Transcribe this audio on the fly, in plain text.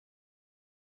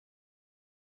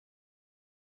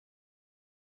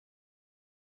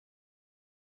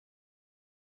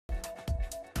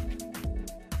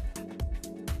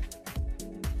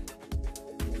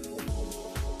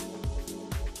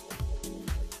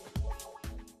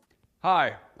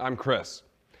Hi, I'm Chris,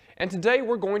 and today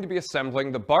we're going to be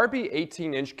assembling the Barbie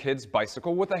 18-inch kids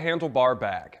bicycle with a handlebar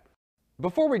bag.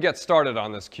 Before we get started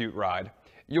on this cute ride,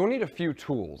 you'll need a few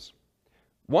tools.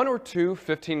 1 or 2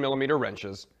 15mm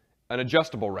wrenches, an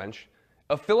adjustable wrench,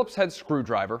 a Phillips head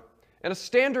screwdriver, and a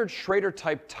standard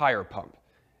Schrader-type tire pump.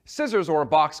 Scissors or a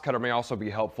box cutter may also be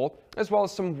helpful, as well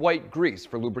as some white grease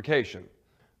for lubrication.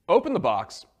 Open the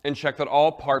box and check that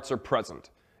all parts are present.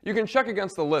 You can check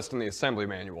against the list in the assembly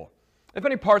manual. If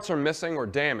any parts are missing or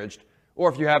damaged, or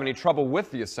if you have any trouble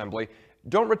with the assembly,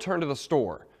 don't return to the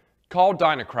store. Call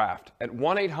Dynacraft at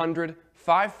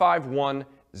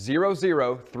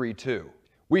 1-800-551-0032.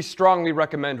 We strongly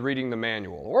recommend reading the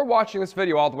manual or watching this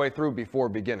video all the way through before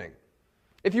beginning.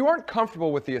 If you aren't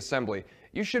comfortable with the assembly,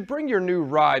 you should bring your new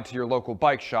ride to your local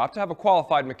bike shop to have a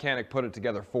qualified mechanic put it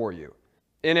together for you.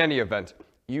 In any event,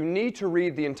 you need to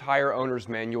read the entire owner's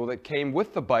manual that came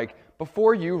with the bike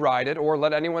before you ride it or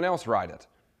let anyone else ride it.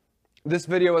 This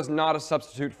video is not a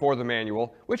substitute for the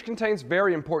manual, which contains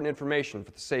very important information for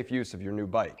the safe use of your new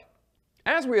bike.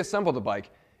 As we assemble the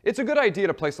bike, it's a good idea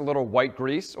to place a little white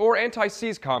grease or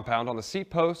anti-seize compound on the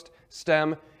seat post,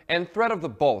 stem, and thread of the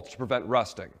bolts to prevent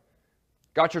rusting.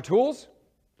 Got your tools?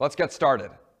 Let's get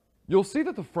started. You'll see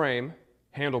that the frame,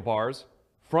 handlebars,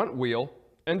 front wheel,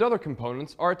 and other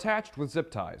components are attached with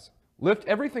zip ties. Lift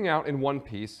everything out in one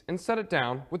piece and set it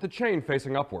down with the chain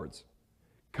facing upwards.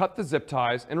 Cut the zip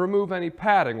ties and remove any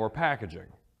padding or packaging.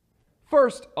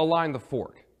 First, align the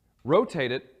fork.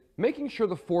 Rotate it, making sure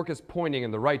the fork is pointing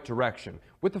in the right direction,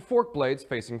 with the fork blades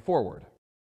facing forward.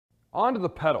 On to the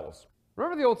pedals.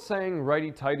 Remember the old saying,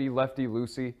 righty-tighty,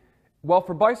 lefty-loosey? Well,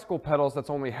 for bicycle pedals, that's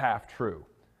only half true.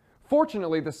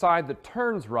 Fortunately, the side that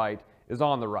turns right is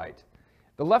on the right.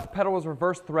 The left pedal is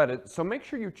reverse threaded, so make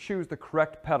sure you choose the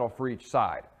correct pedal for each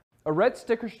side. A red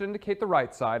sticker should indicate the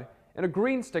right side, and a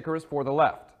green sticker is for the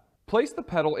left. Place the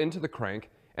pedal into the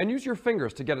crank and use your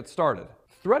fingers to get it started.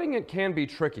 Threading it can be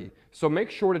tricky, so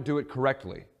make sure to do it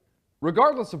correctly.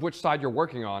 Regardless of which side you're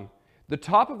working on, the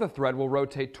top of the thread will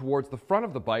rotate towards the front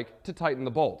of the bike to tighten the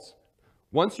bolts.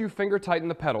 Once you finger tighten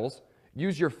the pedals,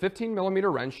 use your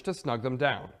 15mm wrench to snug them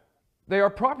down. They are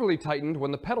properly tightened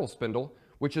when the pedal spindle,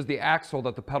 which is the axle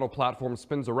that the pedal platform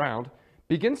spins around,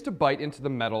 begins to bite into the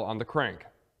metal on the crank.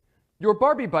 Your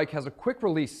Barbie bike has a quick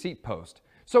release seat post,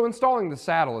 so installing the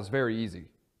saddle is very easy.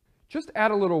 Just add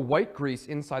a little white grease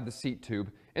inside the seat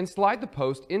tube and slide the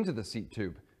post into the seat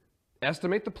tube.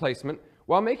 Estimate the placement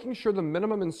while making sure the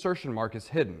minimum insertion mark is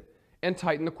hidden, and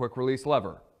tighten the quick release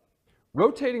lever.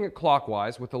 Rotating it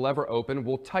clockwise with the lever open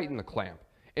will tighten the clamp,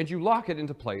 and you lock it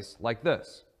into place like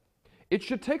this. It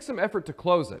should take some effort to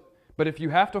close it, but if you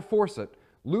have to force it,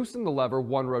 loosen the lever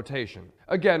one rotation.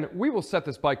 Again, we will set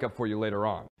this bike up for you later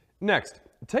on. Next,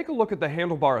 take a look at the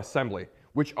handlebar assembly,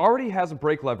 which already has a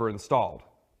brake lever installed.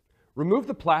 Remove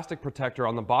the plastic protector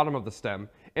on the bottom of the stem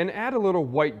and add a little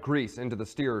white grease into the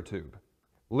steerer tube.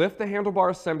 Lift the handlebar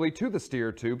assembly to the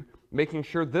steerer tube, making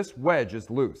sure this wedge is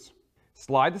loose.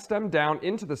 Slide the stem down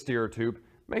into the steerer tube,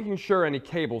 making sure any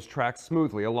cables track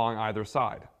smoothly along either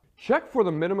side. Check for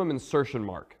the minimum insertion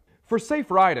mark. For safe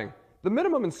riding, the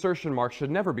minimum insertion mark should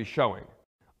never be showing.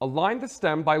 Align the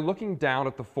stem by looking down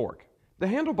at the fork. The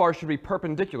handlebar should be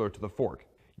perpendicular to the fork.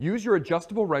 Use your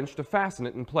adjustable wrench to fasten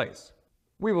it in place.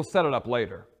 We will set it up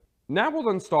later. Now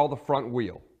we'll install the front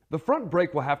wheel. The front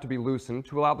brake will have to be loosened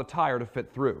to allow the tire to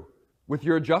fit through. With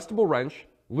your adjustable wrench,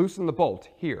 loosen the bolt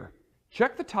here.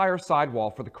 Check the tire sidewall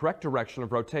for the correct direction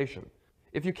of rotation.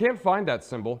 If you can't find that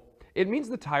symbol, it means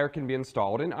the tire can be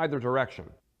installed in either direction.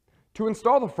 To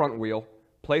install the front wheel,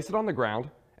 place it on the ground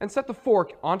and set the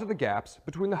fork onto the gaps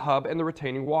between the hub and the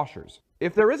retaining washers.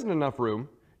 If there isn't enough room,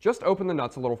 just open the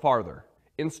nuts a little farther.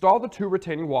 Install the 2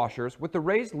 retaining washers with the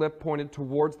raised lip pointed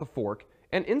towards the fork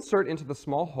and insert into the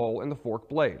small hole in the fork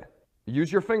blade.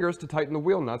 Use your fingers to tighten the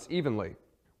wheel nuts evenly.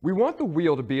 We want the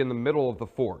wheel to be in the middle of the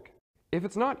fork. If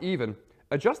it's not even,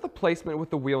 adjust the placement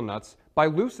with the wheel nuts by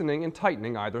loosening and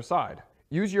tightening either side.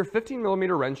 Use your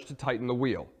 15mm wrench to tighten the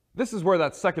wheel. This is where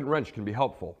that second wrench can be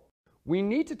helpful. We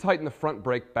need to tighten the front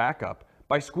brake back up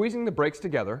by squeezing the brakes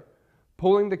together,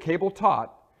 pulling the cable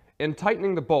taut, and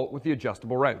tightening the bolt with the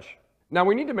adjustable wrench. Now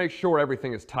we need to make sure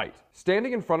everything is tight.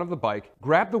 Standing in front of the bike,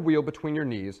 grab the wheel between your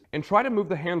knees and try to move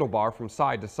the handlebar from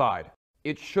side to side.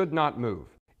 It should not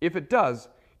move. If it does,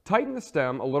 tighten the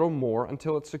stem a little more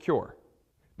until it's secure.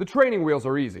 The training wheels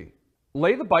are easy.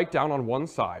 Lay the bike down on one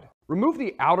side. Remove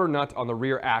the outer nut on the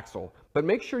rear axle, but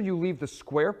make sure you leave the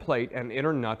square plate and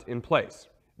inner nut in place.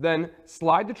 Then,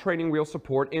 slide the training wheel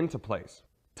support into place.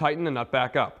 Tighten the nut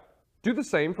back up. Do the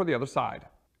same for the other side.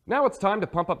 Now it's time to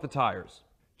pump up the tires.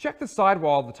 Check the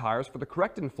sidewall of the tires for the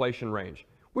correct inflation range,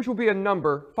 which will be a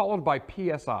number followed by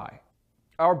PSI.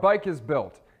 Our bike is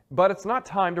built, but it's not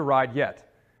time to ride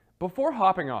yet. Before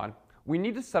hopping on, we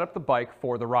need to set up the bike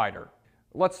for the rider.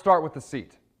 Let's start with the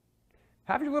seat.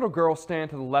 Have your little girl stand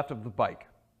to the left of the bike.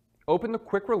 Open the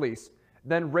quick release,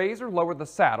 then raise or lower the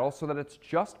saddle so that it's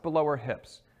just below her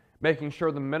hips, making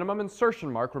sure the minimum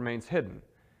insertion mark remains hidden.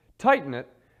 Tighten it,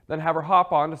 then have her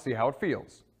hop on to see how it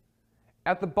feels.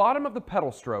 At the bottom of the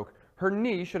pedal stroke, her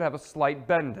knee should have a slight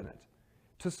bend in it.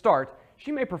 To start,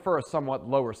 she may prefer a somewhat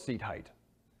lower seat height.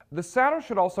 The saddle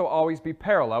should also always be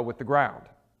parallel with the ground.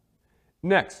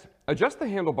 Next, adjust the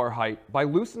handlebar height by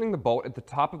loosening the bolt at the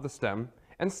top of the stem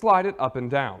and slide it up and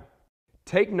down.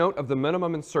 Take note of the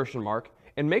minimum insertion mark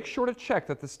and make sure to check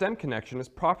that the stem connection is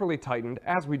properly tightened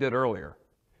as we did earlier.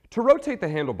 To rotate the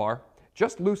handlebar,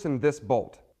 just loosen this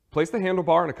bolt. Place the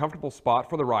handlebar in a comfortable spot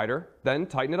for the rider, then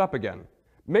tighten it up again.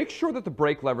 Make sure that the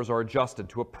brake levers are adjusted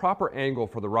to a proper angle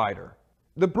for the rider.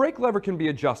 The brake lever can be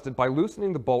adjusted by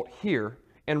loosening the bolt here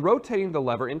and rotating the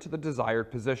lever into the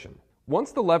desired position.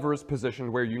 Once the lever is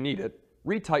positioned where you need it,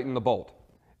 retighten the bolt.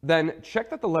 Then check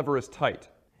that the lever is tight.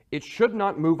 It should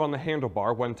not move on the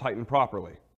handlebar when tightened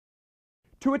properly.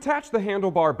 To attach the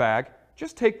handlebar bag,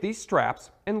 just take these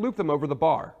straps and loop them over the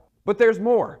bar. But there's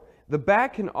more. The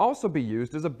bag can also be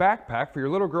used as a backpack for your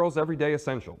little girl's everyday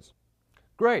essentials.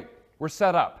 Great, we're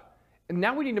set up. And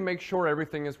now we need to make sure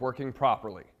everything is working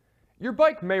properly. Your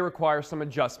bike may require some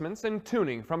adjustments and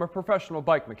tuning from a professional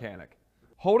bike mechanic.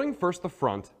 Holding first the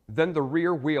front, then the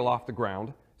rear wheel off the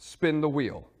ground, spin the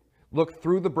wheel. Look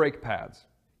through the brake pads.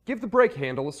 Give the brake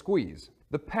handle a squeeze.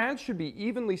 The pads should be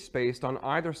evenly spaced on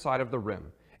either side of the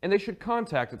rim, and they should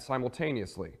contact it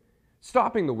simultaneously,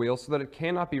 stopping the wheel so that it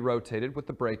cannot be rotated with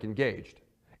the brake engaged.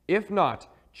 If not,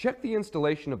 check the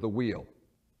installation of the wheel.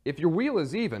 If your wheel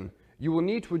is even, you will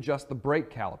need to adjust the brake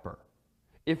caliper.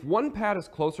 If one pad is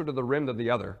closer to the rim than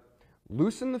the other,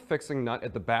 loosen the fixing nut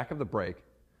at the back of the brake,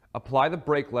 apply the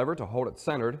brake lever to hold it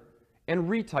centered, and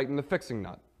retighten the fixing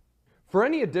nut. For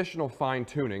any additional fine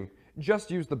tuning,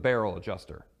 just use the barrel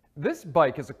adjuster. This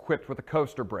bike is equipped with a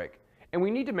coaster brake, and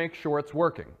we need to make sure it's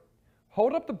working.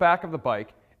 Hold up the back of the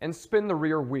bike and spin the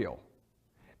rear wheel.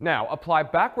 Now apply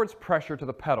backwards pressure to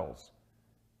the pedals.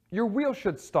 Your wheel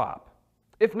should stop.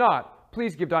 If not,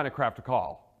 please give Dynacraft a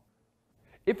call.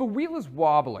 If a wheel is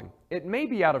wobbling, it may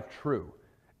be out of true.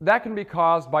 That can be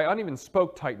caused by uneven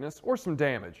spoke tightness or some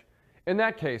damage. In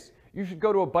that case, you should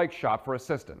go to a bike shop for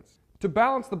assistance. To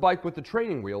balance the bike with the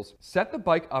training wheels, set the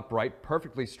bike upright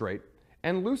perfectly straight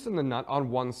and loosen the nut on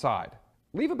one side.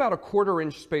 Leave about a 1/4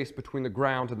 inch space between the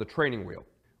ground and the training wheel.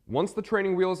 Once the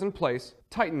training wheel is in place,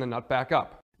 tighten the nut back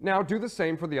up. Now do the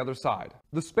same for the other side.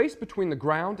 The space between the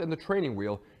ground and the training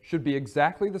wheel should be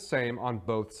exactly the same on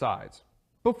both sides.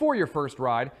 Before your first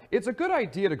ride, it's a good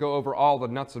idea to go over all the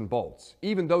nuts and bolts,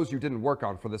 even those you didn't work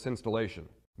on for this installation.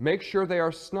 Make sure they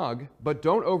are snug, but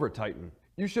don't over-tighten.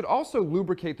 You should also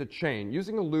lubricate the chain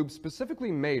using a lube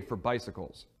specifically made for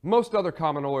bicycles. Most other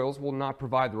common oils will not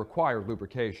provide the required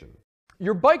lubrication.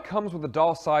 Your bike comes with a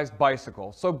doll-sized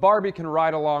bicycle, so Barbie can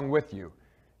ride along with you.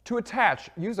 To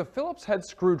attach, use a Phillips head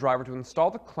screwdriver to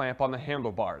install the clamp on the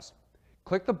handlebars.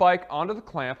 Click the bike onto the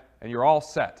clamp and you're all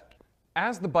set.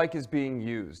 As the bike is being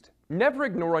used, never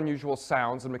ignore unusual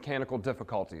sounds and mechanical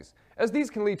difficulties, as these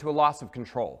can lead to a loss of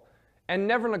control. And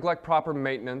never neglect proper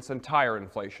maintenance and tire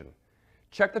inflation.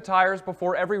 Check the tires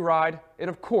before every ride, and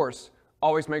of course,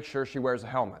 always make sure she wears a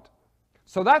helmet.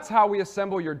 So that's how we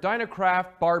assemble your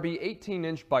Dynacraft Barbie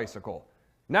 18-inch bicycle.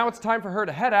 Now it's time for her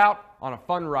to head out on a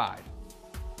fun ride.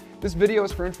 This video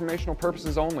is for informational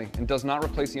purposes only and does not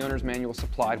replace the owner's manual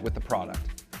supplied with the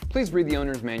product. Please read the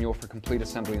owner's manual for complete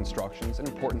assembly instructions and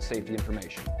important safety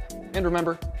information. And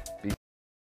remember, be